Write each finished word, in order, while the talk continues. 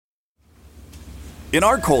In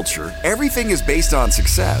our culture, everything is based on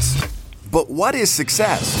success. But what is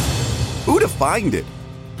success? Who defined it?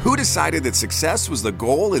 Who decided that success was the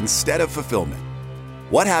goal instead of fulfillment?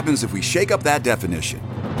 What happens if we shake up that definition?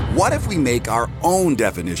 What if we make our own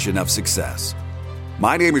definition of success?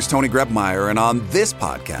 My name is Tony Grebmeier, and on this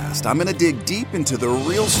podcast, I'm going to dig deep into the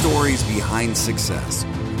real stories behind success.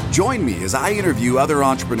 Join me as I interview other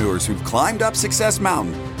entrepreneurs who've climbed up Success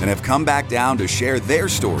Mountain and have come back down to share their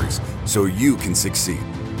stories so you can succeed.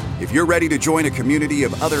 If you're ready to join a community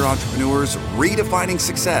of other entrepreneurs redefining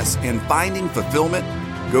success and finding fulfillment,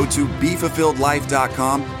 go to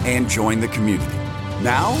BeFulfilledLife.com and join the community.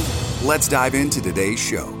 Now, let's dive into today's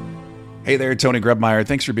show. Hey there, Tony Grebmeier.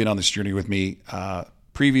 Thanks for being on this journey with me.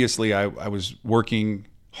 Previously, I was working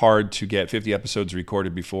hard to get 50 episodes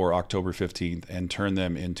recorded before October 15th and turn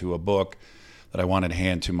them into a book that I wanted to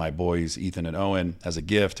hand to my boys, Ethan and Owen, as a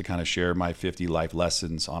gift to kind of share my 50 life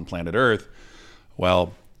lessons on planet Earth.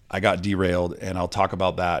 Well, I got derailed, and I'll talk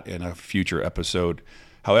about that in a future episode.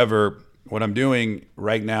 However, what I'm doing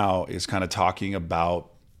right now is kind of talking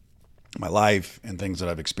about my life and things that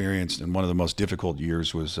I've experienced. And one of the most difficult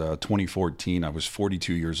years was 2014. I was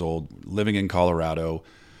 42 years old, living in Colorado.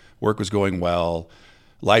 Work was going well.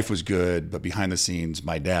 Life was good, but behind the scenes,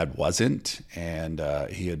 my dad wasn't. And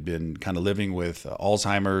he had been kind of living with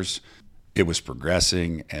Alzheimer's. It was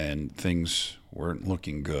progressing, and things weren't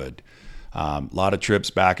looking good. A lot of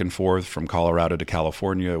trips back and forth from Colorado to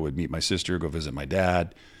California. I would meet my sister, go visit my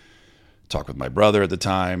dad, talk with my brother at the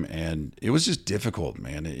time. And it was just difficult,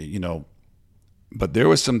 man. But there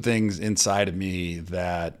was some things inside of me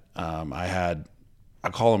that I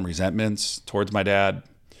call them resentments towards my dad.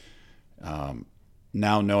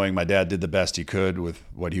 Now knowing my dad did the best he could with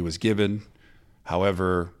what he was given.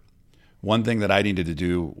 However, one thing that I needed to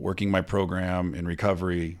do working my program in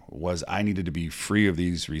recovery was I needed to be free of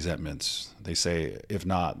these resentments. They say, if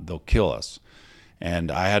not, they'll kill us.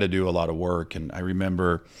 And I had to do a lot of work. And I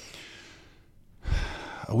remember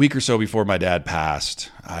a week or so before my dad passed,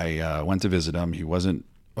 I went to visit him. He wasn't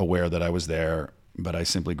aware that I was there, but I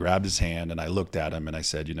simply grabbed his hand and I looked at him and I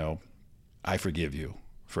said, I forgive you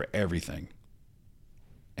for everything.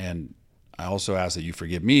 And I also ask that you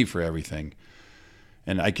forgive me for everything.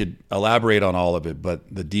 And I could elaborate on all of it, but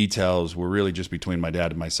the details were really just between my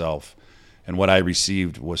dad and myself. And what I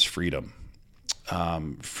received was freedom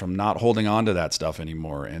from not holding on to that stuff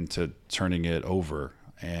anymore and to turning it over.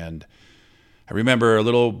 And I remember a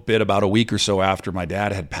little bit about a week or so after my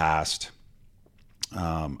dad had passed,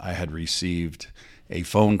 I had received a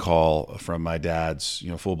phone call from my dad's,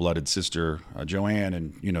 full-blooded sister, Joanne.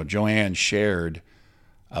 And, Joanne shared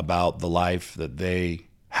about the life that they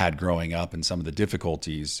had growing up and some of the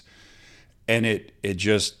difficulties. And it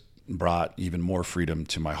just brought even more freedom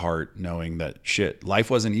to my heart, knowing that life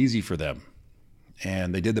wasn't easy for them.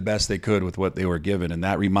 And they did the best they could with what they were given. And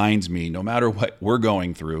that reminds me, no matter what we're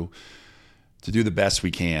going through, to do the best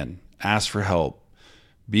we can, ask for help,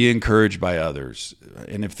 be encouraged by others.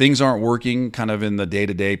 And if things aren't working kind of in the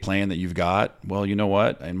day-to-day plan that you've got, well, you know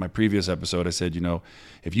what? In my previous episode, I said,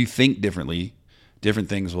 if you think differently, different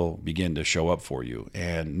things will begin to show up for you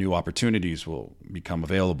and new opportunities will become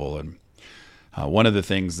available. And one of the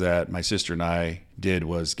things that my sister and I did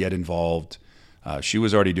was get involved. She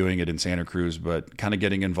was already doing it in Santa Cruz, but kind of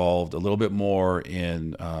getting involved a little bit more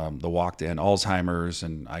in the Walk to End Alzheimer's.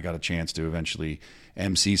 And I got a chance to eventually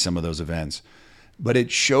MC some of those events. But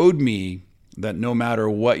it showed me that no matter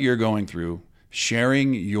what you're going through,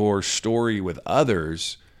 sharing your story with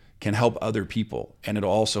others can help other people, and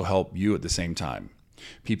it'll also help you at the same time.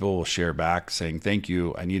 People will share back saying, thank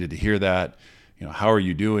you, I needed to hear that. How are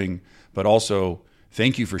you doing? But also,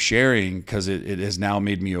 thank you for sharing, because it has now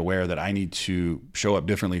made me aware that I need to show up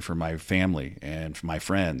differently for my family and for my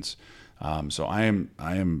friends. So I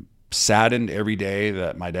am saddened every day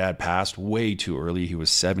that my dad passed way too early. He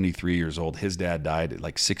was 73 years old. His dad died at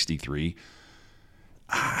like 63.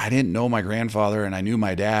 I didn't know my grandfather, and I knew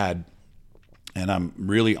my dad. And I'm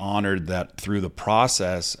really honored that through the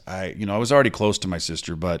process, I was already close to my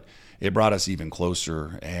sister, but it brought us even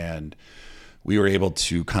closer. And we were able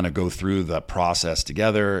to kind of go through the process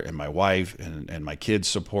together. And my wife and my kids'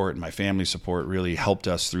 support and my family support really helped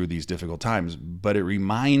us through these difficult times. But it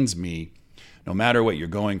reminds me, no matter what you're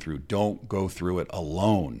going through, don't go through it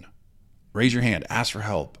alone. Raise your hand, ask for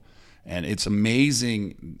help. And it's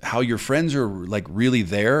amazing how your friends are like really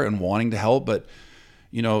there and wanting to help, but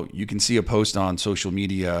you can see a post on social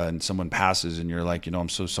media and someone passes and you're like, I'm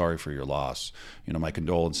so sorry for your loss. My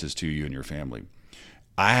condolences to you and your family.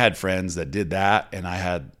 I had friends that did that, and I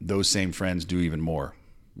had those same friends do even more.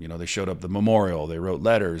 They showed up at the memorial, they wrote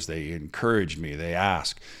letters, they encouraged me, they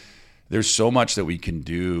asked. there's so much that we can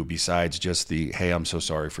do besides just the, hey, I'm so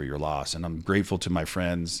sorry for your loss. And I'm grateful to my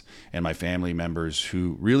friends and my family members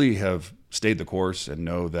who really have stayed the course and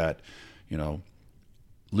know that,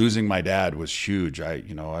 losing my dad was huge. I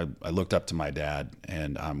looked up to my dad,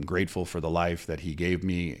 and I'm grateful for the life that he gave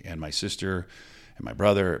me and my sister and my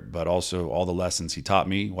brother, but also all the lessons he taught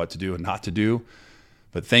me, what to do and not to do.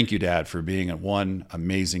 But thank you, Dad, for being one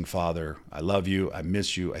amazing father. I love you. I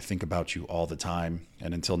miss you. I think about you all the time.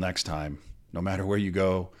 And until next time, no matter where you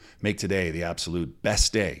go, make today the absolute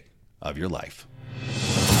best day of your life.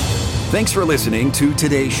 Thanks for listening to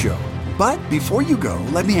today's show. But before you go,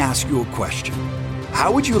 let me ask you a question.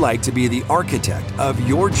 How would you like to be the architect of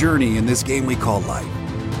your journey in this game we call life?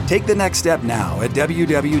 Take the next step now at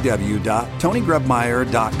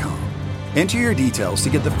www.tonygrubmeyer.com. Enter your details to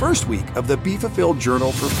get the first week of the Be Fulfilled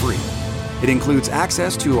Journal for free. It includes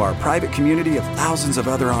access to our private community of thousands of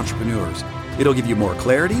other entrepreneurs. It'll give you more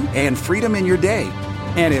clarity and freedom in your day,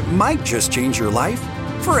 and it might just change your life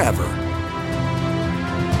forever.